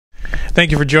Thank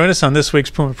you for joining us on this week's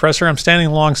Puma Presser. I'm standing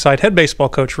alongside head baseball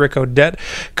coach Rick Odette.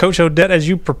 Coach Odette, as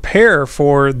you prepare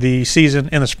for the season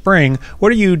in the spring, what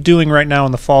are you doing right now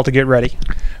in the fall to get ready?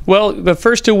 Well, the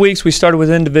first 2 weeks we started with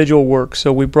individual work.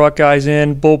 So we brought guys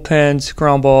in, bullpens,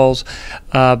 ground balls,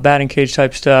 batting cage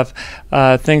type stuff,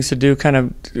 things to do kind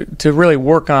of to really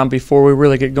work on before we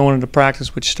really get going into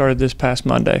practice, which started this past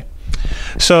Monday.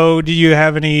 So do you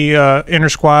have any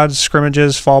inter-squads,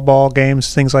 scrimmages, fall ball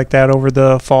games, things like that over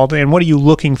the fall? And what are you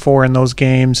looking for in those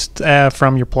games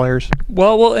from your players?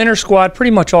 Well, we'll inter-squad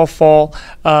pretty much all fall,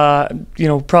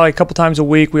 probably a couple times a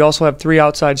week. We also have 3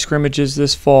 outside scrimmages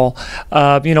this fall.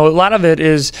 A lot of it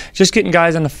is just getting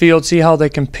guys on the field, see how they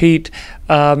compete,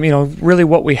 really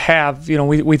what we have.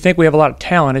 We think we have a lot of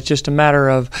talent. It's just a matter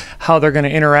of how they're going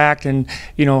to interact and,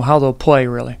 how they'll play,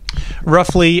 really.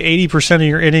 Roughly 80% of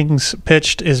your innings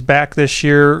pitched is back this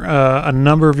year. A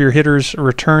number of your hitters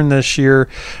return this year.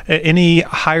 Any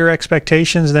higher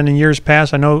expectations than in years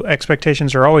past? I know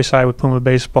expectations are always high with Puma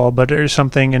baseball, but there's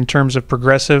something in terms of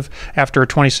progressive after a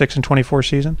 26 and 24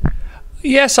 season?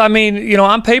 Yes, I mean,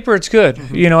 on paper it's good.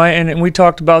 And we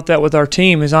talked about that with our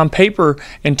team. Is on paper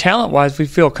and talent-wise we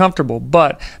feel comfortable,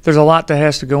 but there's a lot that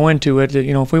has to go into it.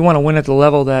 If we want to win at the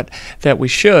level that we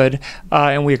should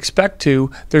and we expect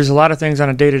to, there's a lot of things on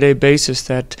a day-to-day basis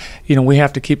that we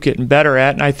have to keep getting better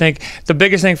at. And I think the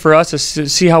biggest thing for us is to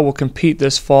see how we'll compete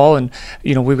this fall. And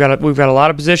we've got a lot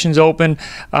of positions open.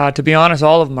 To be honest,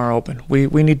 all of them are open. We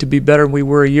need to be better than we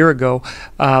were a year ago,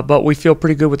 but we feel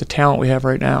pretty good with the talent we have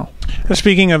right now.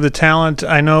 Speaking of the talent,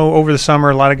 I know over the summer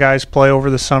a lot of guys play over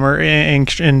the summer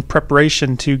in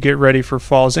preparation to get ready for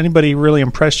fall. Has anybody really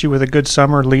impressed you with a good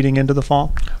summer leading into the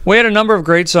fall? We had a number of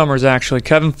great summers, actually.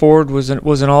 Kevin Ford was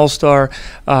an all-star.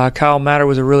 Kyle Matter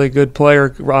was a really good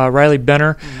player. Riley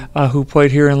Benner, who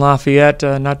played here in Lafayette,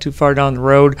 not too far down the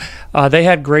road. They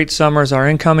had great summers. Our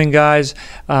incoming guys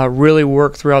really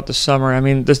worked throughout the summer. I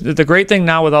mean, the great thing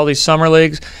now with all these summer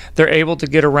leagues, they're able to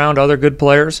get around other good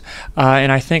players,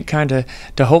 and I think kind of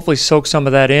to hopefully soak some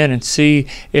of that in and see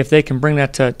if they can bring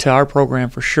that to our program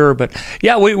for sure. But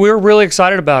yeah, we were really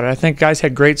excited about it. I think guys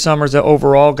had great summers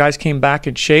overall. Guys came back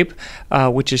in shape,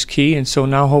 which is key, and so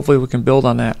now hopefully we can build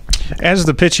on that. As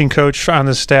the pitching coach on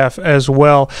the staff as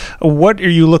well, what are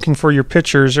you looking for your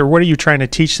pitchers, or what are you trying to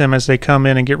teach them as they come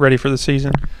in and get ready for the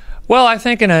season? Well, I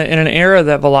think in an era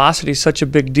that velocity is such a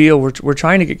big deal, we're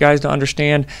trying to get guys to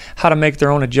understand how to make their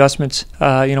own adjustments.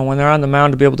 When they're on the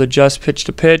mound, to be able to adjust pitch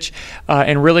to pitch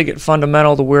and really get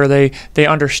fundamental to where they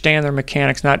understand their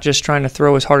mechanics, not just trying to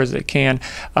throw as hard as they can,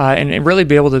 and really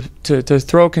be able to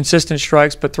throw consistent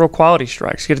strikes, but throw quality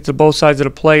strikes, get it to both sides of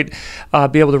the plate,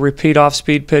 be able to repeat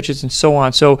off-speed pitches and so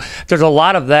on. So there's a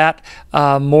lot of that,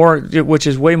 which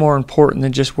is way more important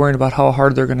than just worrying about how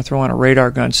hard they're going to throw on a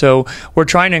radar gun. So we're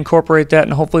trying to incorporate that,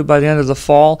 and hopefully by the end of the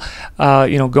fall,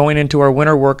 going into our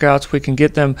winter workouts, we can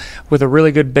get them with a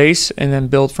really good base and then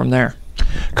build from there.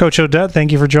 Coach Odette,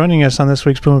 thank you for joining us on this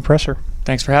week's Puma Presser.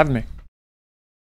 Thanks for having me.